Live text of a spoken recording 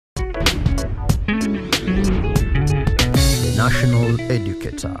National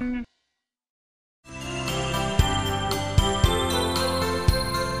Educator.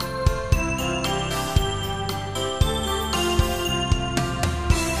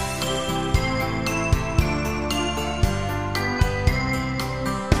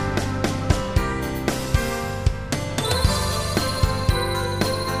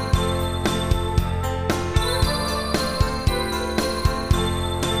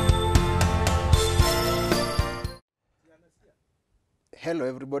 Hello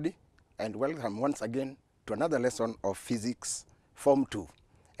everybody, and welcome once again to another lesson of Physics Form 2.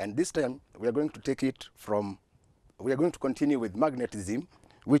 And this time we are going to continue with magnetism,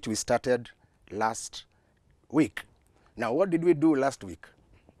 which we started last week. Now, what did we do last week?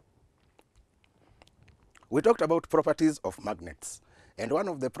 We talked about properties of magnets, and one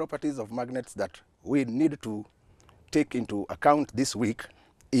of the properties of magnets that we need to take into account this week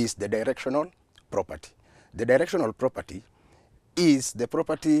is the directional property. The directional property is the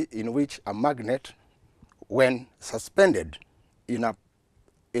property in which a magnet, when suspended in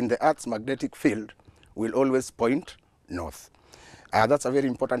the Earth's magnetic field, will always point north. That's a very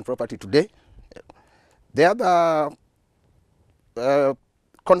important property today. The other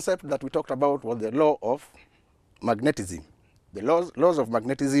concept that we talked about was the law of magnetism. The laws of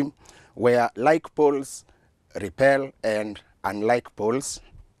magnetism where like poles repel and unlike poles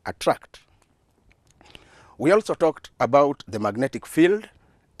attract. We also talked about the magnetic field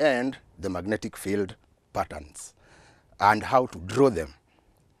and the magnetic field patterns and how to draw them.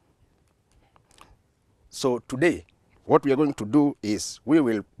 So today, what we are going to do is we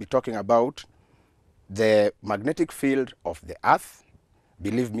will be talking about the magnetic field of the Earth.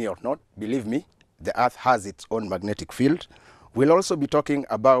 Believe me or not, believe me, the Earth has its own magnetic field. We'll also be talking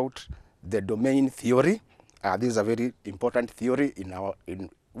about the domain theory. This is a very important theory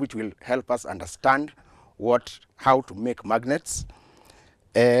in which will help us understand how to make magnets.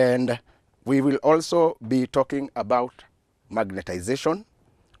 And we will also be talking about magnetization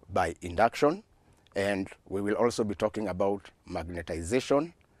by induction, and we will also be talking about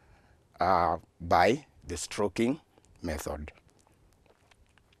magnetization by the stroking method.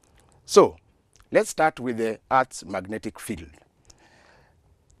 So let's start with the Earth's magnetic field.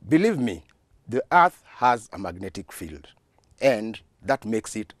 Believe me, the Earth has a magnetic field, and that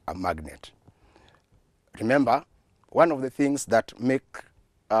makes it a magnet. Remember, one of the things that make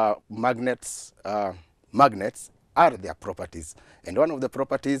magnets are their properties. And one of the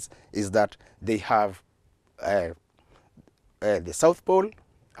properties is that they have the South Pole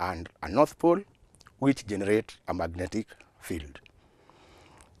and a North Pole, which generate a magnetic field.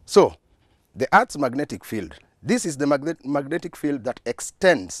 So, the Earth's magnetic field, this is the magnetic field that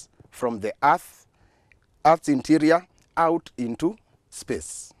extends from the Earth's interior out into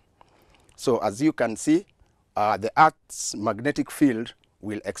space. So as you can see, the Earth's magnetic field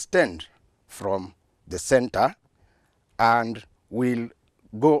will extend from the center and will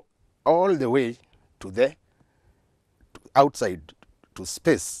go all the way to the outside to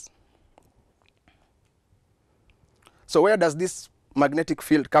space. So where does this magnetic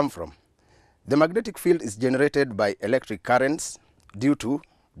field come from? The magnetic field is generated by electric currents due to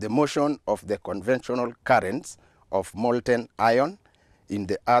the motion of the conventional currents of molten iron in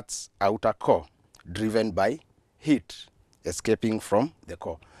the Earth's outer core, driven by heat escaping from the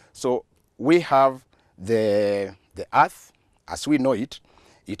core. So we have the Earth, as we know it.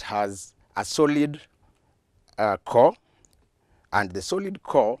 It has a solid core, and the solid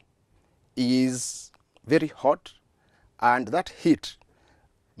core is very hot, and that heat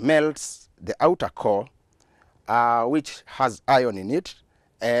melts the outer core, which has iron in it.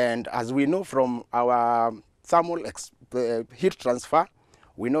 And as we know from our thermal heat transfer,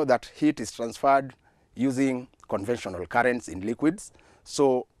 we know that heat is transferred using conventional currents in liquids.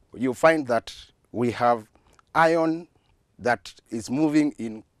 So you find that we have iron that is moving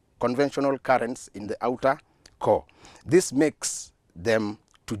in conventional currents in the outer core. This makes them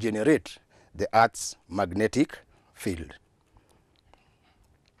to generate the Earth's magnetic field.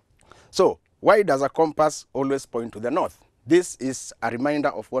 So why does a compass always point to the north? This is a reminder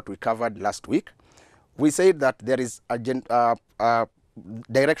of what we covered last week. We said that there is a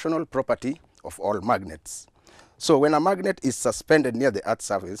directional property of all magnets. So when a magnet is suspended near the Earth's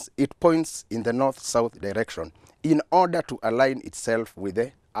surface, it points in the north-south direction in order to align itself with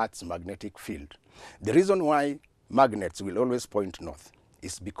the Earth's magnetic field. The reason why magnets will always point north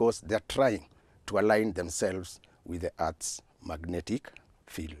is because they're trying to align themselves with the Earth's magnetic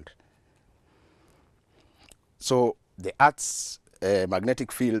field. So the Earth's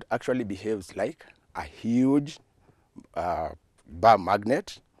magnetic field actually behaves like a huge bar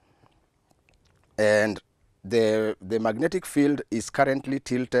magnet, And the magnetic field is currently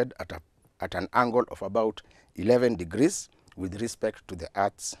tilted at an angle of about 11 degrees with respect to the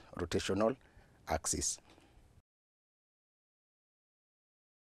Earth's rotational axis.